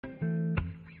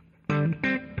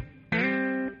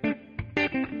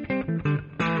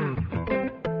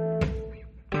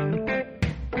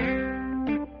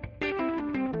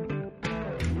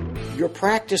your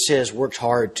practice has worked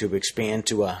hard to expand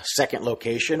to a second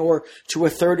location or to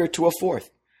a third or to a fourth.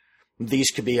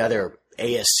 These could be other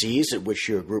ASCs at which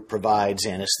your group provides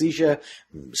anesthesia,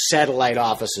 satellite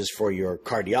offices for your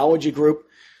cardiology group,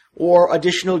 or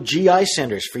additional GI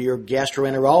centers for your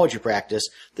gastroenterology practice.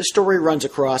 The story runs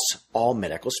across all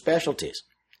medical specialties.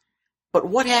 But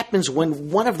what happens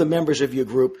when one of the members of your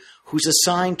group who's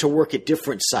assigned to work at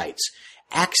different sites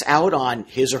acts out on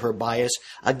his or her bias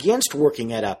against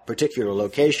working at a particular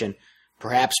location,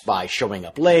 perhaps by showing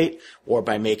up late, or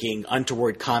by making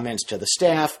untoward comments to the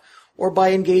staff, or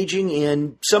by engaging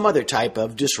in some other type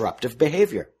of disruptive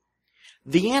behavior?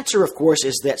 The answer, of course,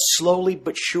 is that slowly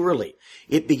but surely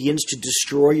it begins to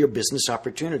destroy your business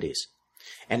opportunities.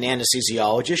 An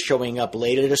anesthesiologist showing up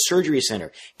late at a surgery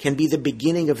center can be the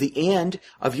beginning of the end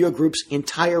of your group's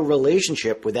entire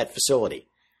relationship with that facility.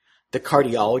 The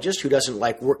cardiologist who doesn't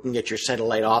like working at your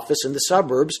satellite office in the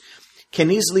suburbs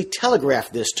can easily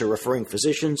telegraph this to referring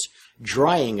physicians,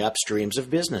 drying up streams of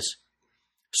business.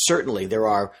 Certainly, there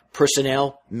are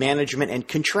personnel, management, and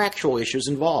contractual issues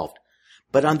involved.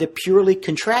 But on the purely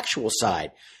contractual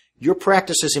side, your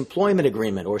practice's employment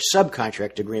agreement or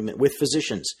subcontract agreement with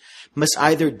physicians must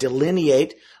either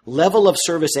delineate level of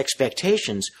service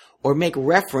expectations or make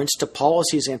reference to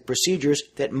policies and procedures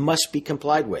that must be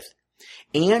complied with.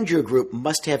 And your group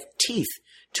must have teeth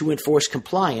to enforce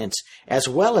compliance as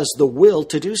well as the will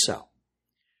to do so.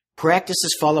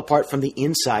 Practices fall apart from the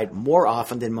inside more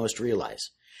often than most realize.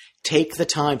 Take the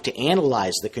time to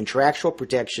analyze the contractual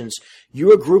protections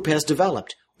your group has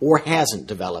developed or hasn't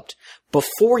developed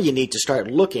before you need to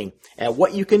start looking at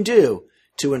what you can do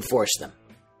to enforce them.